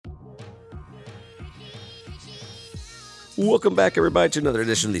Welcome back, everybody, to another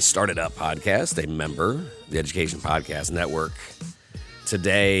edition of the Started Up podcast, a member, the Education Podcast Network.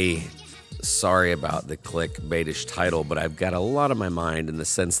 Today, sorry about the clickbaitish title, but I've got a lot on my mind in the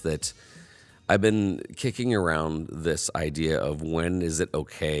sense that I've been kicking around this idea of when is it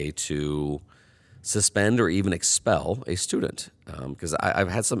okay to suspend or even expel a student, because I've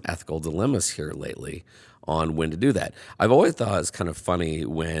had some ethical dilemmas here lately on when to do that. I've always thought it's kind of funny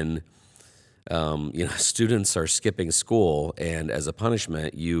when students are skipping school, and as a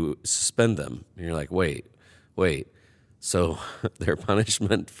punishment, you suspend them. And you're like, wait. So their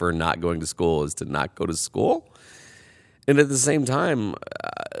punishment for not going to school is to not go to school? And at the same time,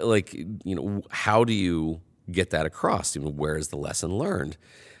 how do you get that across? Where is the lesson learned?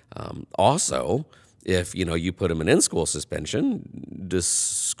 Also, if, you put them in in-school suspension, is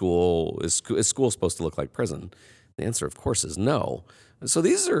school supposed to look like prison? The answer, of course, is no. So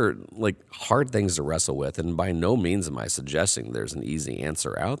these are hard things to wrestle with, and by no means am I suggesting there's an easy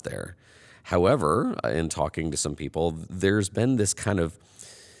answer out there. However, in talking to some people, there's been this kind of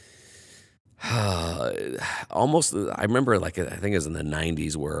almost, I remember I think it was in the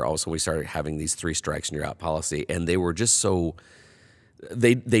 90s where also we started having these 3 strikes and you're out policy, and they were just so,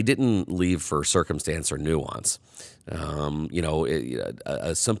 they didn't leave for circumstance or nuance.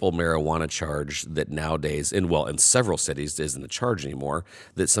 A simple marijuana charge that nowadays, in several cities isn't a charge anymore,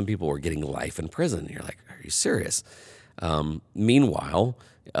 that some people were getting life in prison. You're like, are you serious? Meanwhile,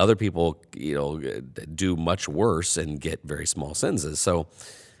 other people, do much worse and get very small sentences. So,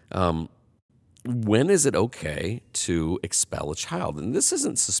 when is it okay to expel a child? And this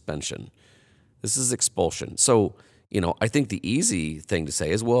isn't suspension. This is expulsion. So, I think the easy thing to say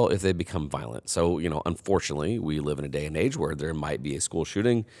is, well, if they become violent. So, unfortunately, we live in a day and age where there might be a school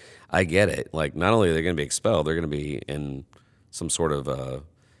shooting. I get it. Not only are they going to be expelled, they're going to be in some sort of a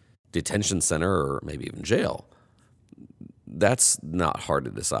detention center or maybe even jail. That's not hard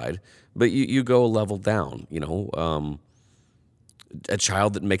to decide. But you go a level down, a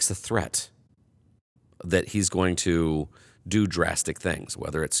child that makes a threat that he's going to do drastic things,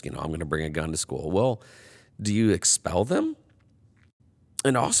 whether it's, I'm going to bring a gun to school. Well, do you expel them?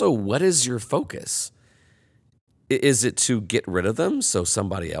 And also, what is your focus? Is it to get rid of them so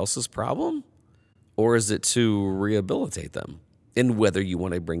somebody else's problem? Or is it to rehabilitate them? And whether you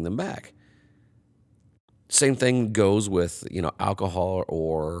want to bring them back? Same thing goes with, alcohol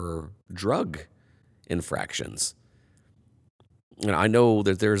or drug infractions. I know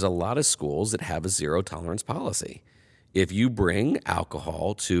that there's a lot of schools that have a zero tolerance policy. If you bring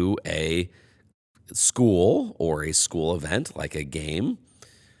alcohol to a school or a school event like a game,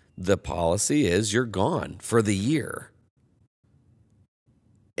 the policy is you're gone for the year.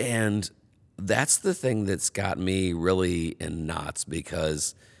 And that's the thing that's got me really in knots,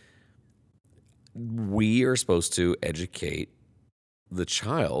 because we are supposed to educate the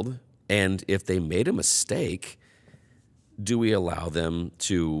child, and if they made a mistake, do we allow them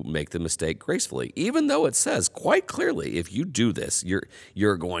to make the mistake gracefully? Even though it says quite clearly, if you do this,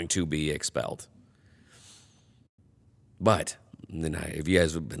 you're going to be expelled. But if you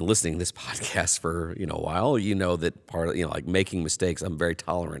guys have been listening to this podcast for a while, you know that part of making mistakes I'm very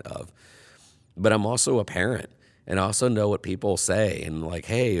tolerant of. But I'm also a parent, and I also know what people say, and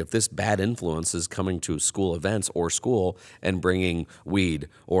hey, if this bad influence is coming to school events or school and bringing weed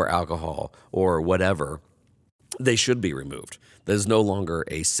or alcohol or whatever, they should be removed. There's no longer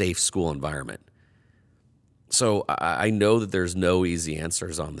a safe school environment. So I know that there's no easy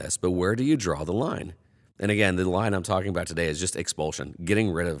answers on this, but where do you draw the line? And again, the line I'm talking about today is just expulsion,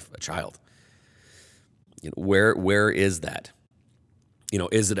 getting rid of a child. Where is that?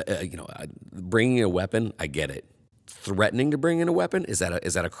 Is it bringing a weapon? I get it. Threatening to bring in a weapon, is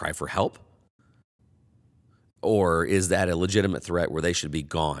that a cry for help? Or is that a legitimate threat where they should be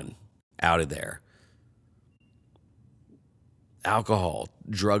gone, out of there? Alcohol,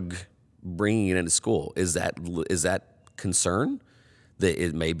 drug, bringing it into school, is that concern? That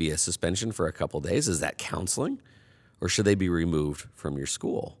it may be a suspension for a couple of days? Is that counseling? Or should they be removed from your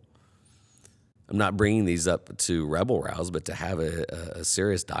school? I'm not bringing these up to rebel rouse, but to have a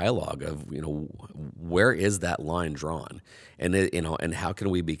serious dialogue of, where is that line drawn? And, and how can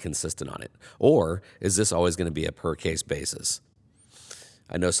we be consistent on it? Or is this always going to be a per case basis?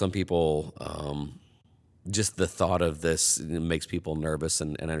 I know some people, just the thought of this makes people nervous,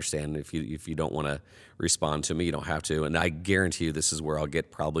 and understand if you don't want to respond to me, you don't have to. And I guarantee you this is where I'll get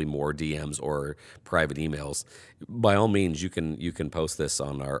probably more DMs or private emails. By all means, you can post this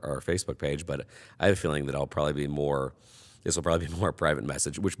on our Facebook page, but I have a feeling that this will probably be more a private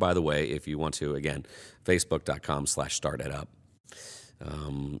message, which, by the way, if you want to, again, facebook.com/startitup.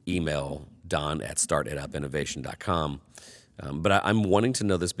 email don@startitupinnovation.com. But I'm wanting to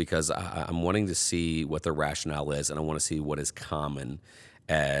know this because I'm wanting to see what the rationale is, and I want to see what is common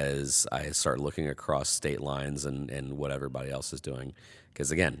as I start looking across state lines and what everybody else is doing.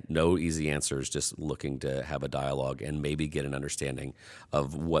 Because again, no easy answers, just looking to have a dialogue and maybe get an understanding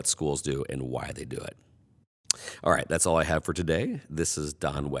of what schools do and why they do it. All right, that's all I have for today. This is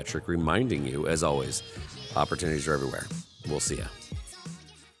Don Wettrick reminding you, as always, opportunities are everywhere. We'll see ya.